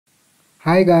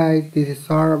Hi guys, this is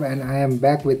Saurav and I am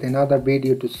back with another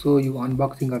video to show you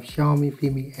unboxing of Xiaomi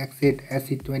FIMI X8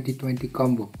 SE 2020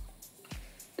 combo.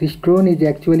 This drone is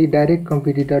actually direct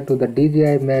competitor to the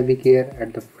DJI Mavic Air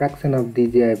at the fraction of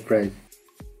DJI price.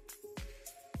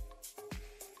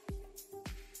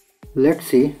 Let's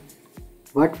see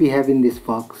what we have in this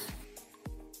box.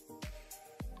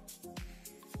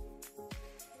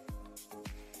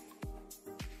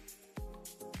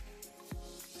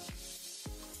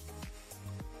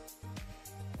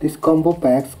 This combo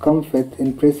packs comes with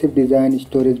impressive design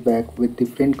storage bag with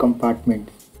different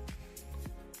compartments.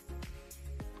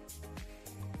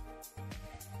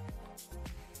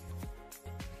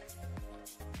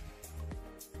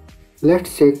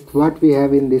 Let's check what we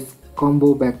have in this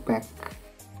combo backpack.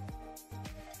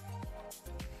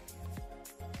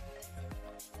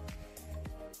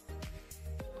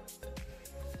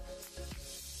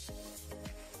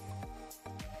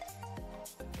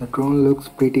 The drone looks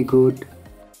pretty good.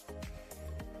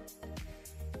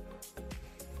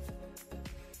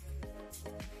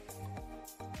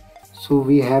 So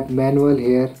we have manual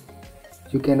here.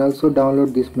 You can also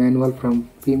download this manual from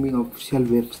FIMI official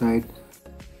website.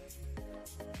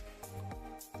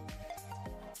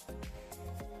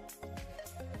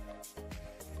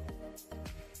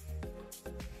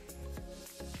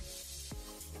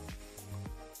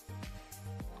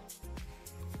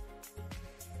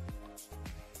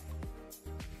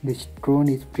 This drone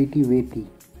is pretty weighty.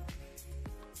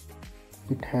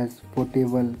 It has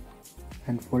portable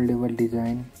and foldable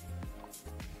design.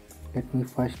 Let me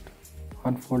first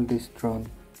unfold this drone.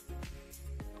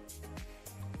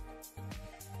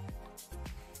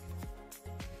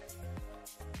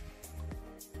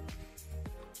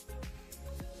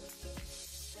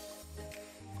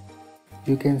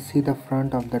 You can see the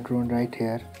front of the drone right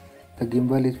here. The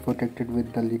gimbal is protected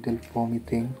with the little foamy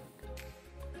thing.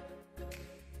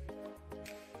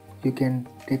 You can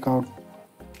take out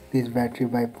this battery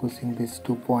by pushing these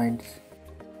 2 points.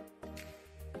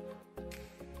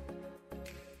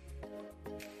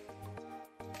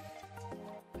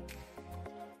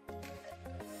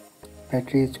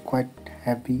 Battery is quite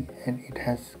heavy and it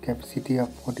has capacity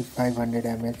of 4500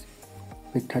 mAh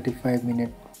with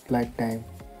 35-minute flight time.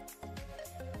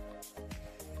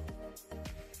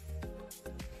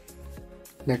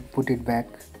 Let's put it back.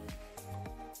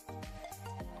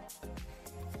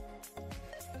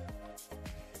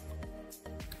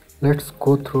 Let's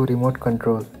go through remote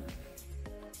control.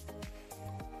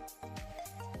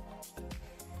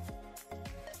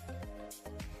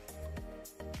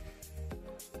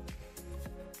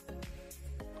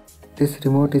 This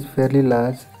remote is fairly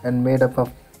large and made up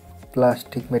of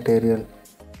plastic material.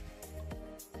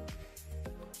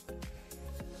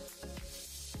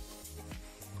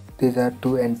 These are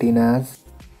 2 antennas.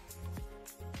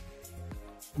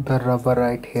 The rubber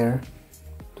right here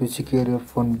to secure your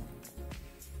phone.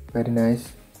 Very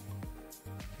nice.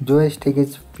 Joystick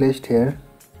is placed here.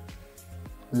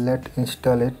 Let's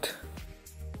install it.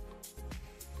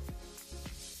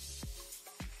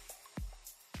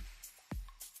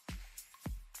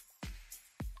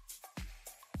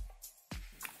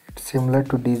 It's similar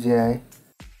to DJI.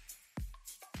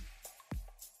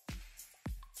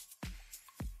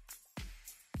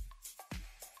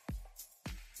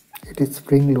 It is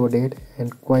spring loaded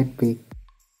and quite big.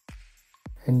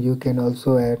 And you can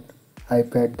also add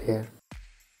iPad there.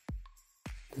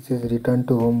 This is return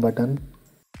to home button.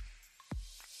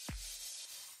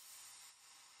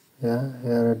 Yeah,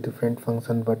 here are different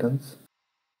function buttons.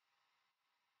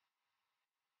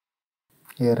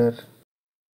 Here are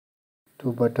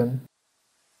 2 buttons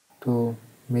to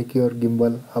make your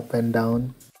gimbal up and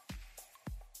down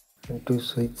and 2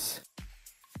 switches.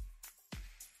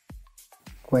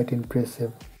 Quite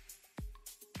impressive.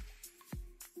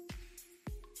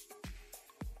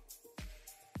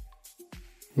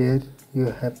 Here you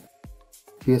have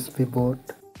USB port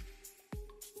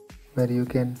where you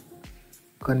can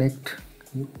connect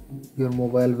your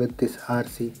mobile with this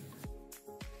RC.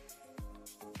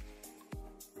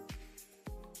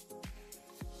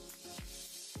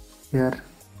 Here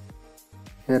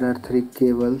are 3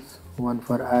 cables, one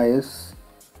for iOS,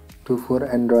 2 for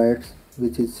Androids,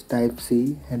 which is type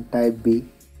C and type B.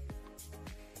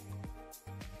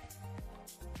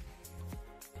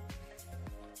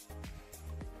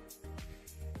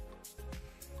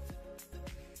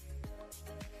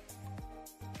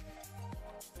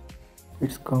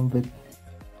 It's come with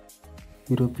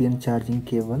European charging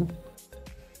cable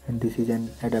and this is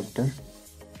an adapter.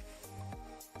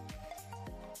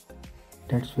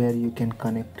 That's where you can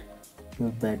connect your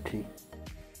battery.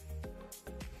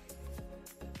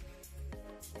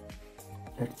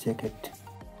 Let's check it.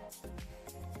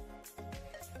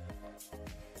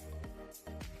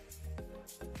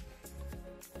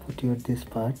 Put here this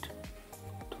part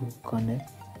to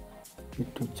connect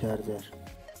it to charger.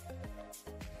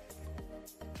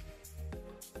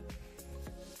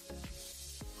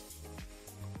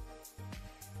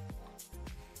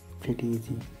 Pretty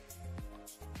easy.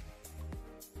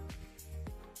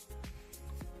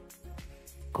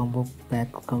 Combo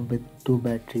pack comes with 2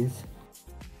 batteries,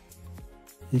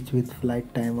 each with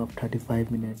flight time of 35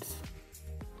 minutes.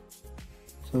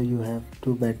 So you have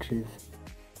 2 batteries.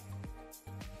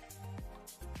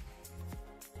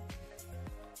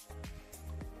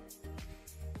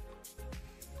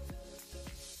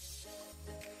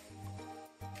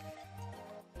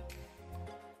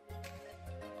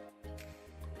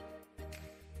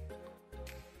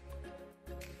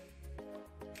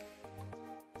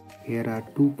 Here are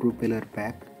 2 propeller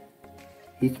packs,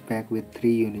 each pack with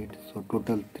 3 units, so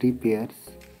total 3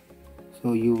 pairs.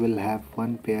 So you will have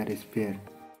 1 pair spare.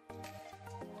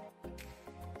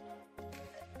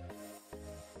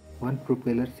 One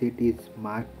propeller set is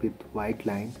marked with white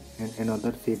line and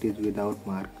another set is without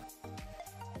mark.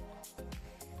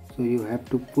 So you have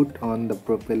to put on the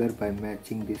propeller by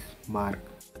matching this mark.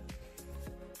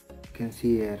 You can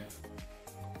see here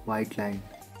white line.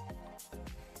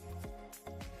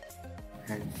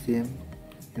 And same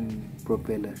in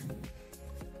propeller,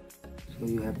 so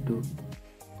you have to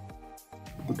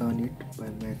put on it by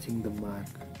matching the mark.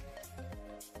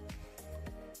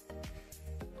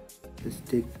 Just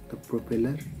take the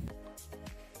propeller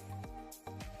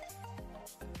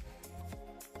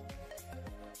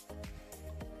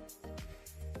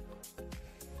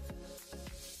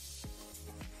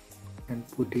and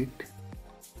put it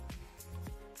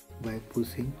by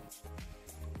pushing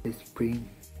the spring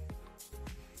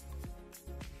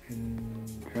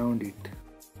and round it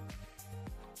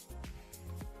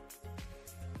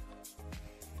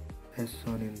as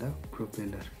shown in the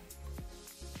propeller.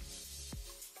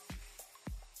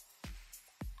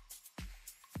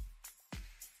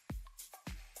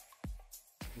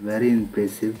 Very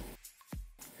impressive.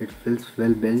 It feels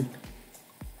well built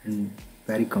and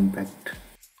very compact.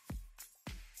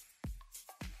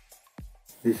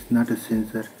 This is not a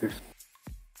sensor,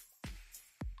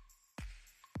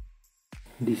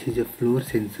 this is a floor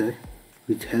sensor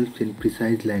which helps in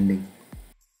precise landing.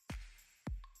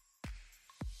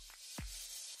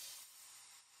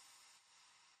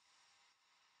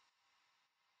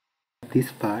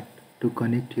 This part to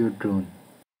connect your drone,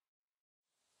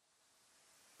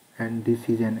 and this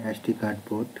is an SD card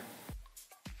port.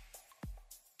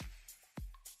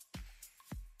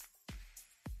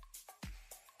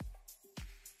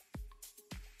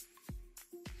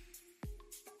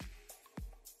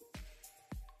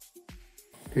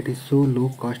 It is so low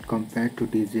cost compared to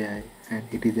DJI, and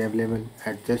it is available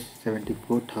at just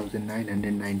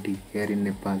 74,990 here in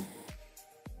Nepal.